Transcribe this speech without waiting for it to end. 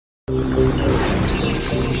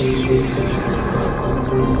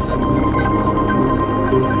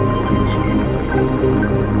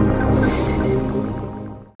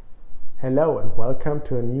Hello and welcome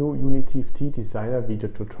to a new uniTFTDesigner video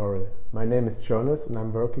tutorial. My name is Jonas and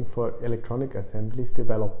I'm working for Electronic Assembly's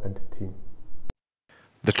development team.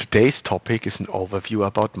 Today's topic is an overview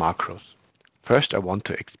about macros. First I want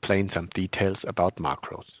to explain some details about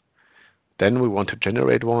macros. Then we want to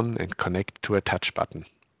generate one and connect to a touch button.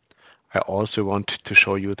 I also want to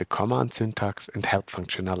show you the command syntax and help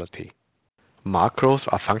functionality. Macros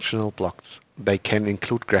are functional blocks. They can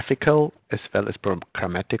include graphical as well as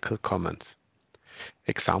grammatical commands.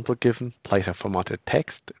 Example given: place a formatted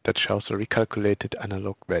text that shows a recalculated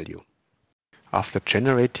analog value. After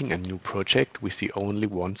generating a new project, we see only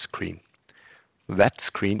one screen. That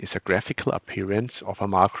screen is a graphical appearance of a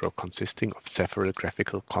macro consisting of several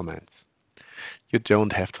graphical commands. You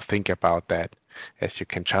don't have to think about that, as you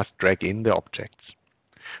can just drag in the objects.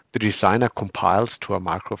 The designer compiles to a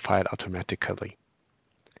macro file automatically.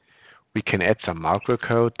 We can add some macro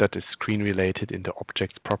code that is screen-related in the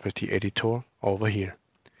object's property editor over here.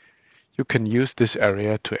 You can use this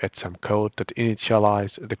area to add some code that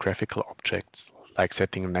initialize the graphical objects, like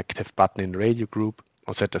setting an active button in radio group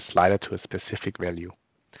or set a slider to a specific value.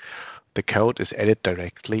 The code is added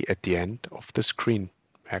directly at the end of the screen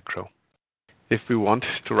macro. If we want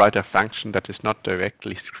to write a function that is not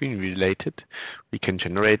directly screen-related, we can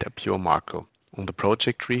generate a pure macro. On the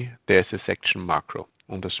project tree, there is a section macro.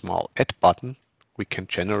 On the small Add button, we can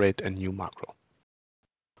generate a new macro.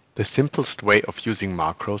 The simplest way of using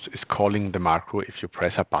macros is calling the macro if you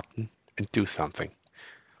press a button and do something.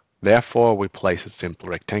 Therefore, we place a simple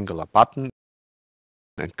rectangular button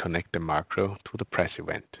and connect the macro to the press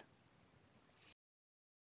event.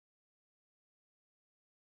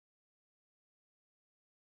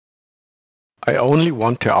 I only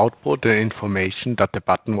want to output the information that the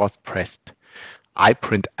button was pressed. I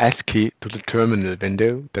print ASCII to the terminal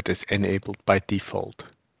window that is enabled by default.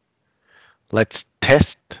 Let's test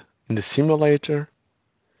in the simulator.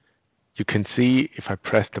 You can see if I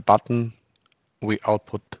press the button, we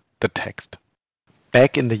output the text.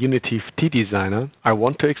 Back in the uniTFTDesigner, I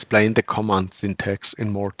want to explain the command syntax in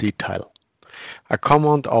more detail. A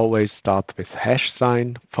command always starts with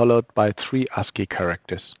 # followed by 3 ASCII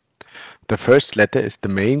characters. The first letter is the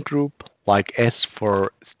main group, like S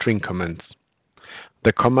for string commands.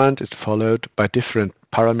 The command is followed by different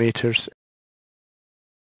parameters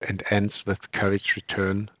and ends with carriage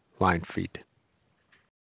return line feed.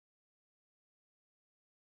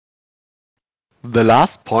 The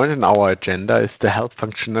last point on our agenda is the help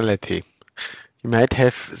functionality. You might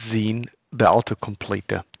have seen the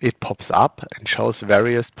autocompleter. It pops up and shows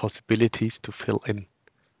various possibilities to fill in.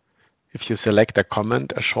 If you select a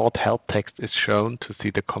command, a short help text is shown to see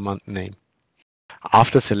the command name.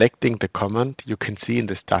 After selecting the command, you can see in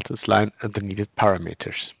the status line the needed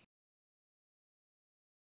parameters.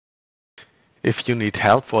 If you need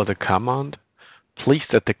help for the command, please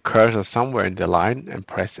set the cursor somewhere in the line and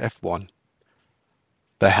press F1.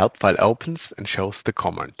 The help file opens and shows the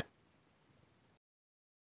command.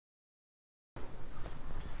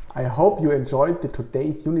 I hope you enjoyed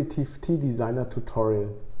today's uniTFTDesigner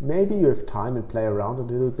tutorial. Maybe you have time and play around a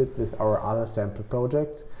little bit with our other sample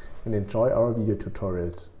projects and enjoy our video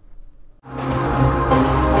tutorials.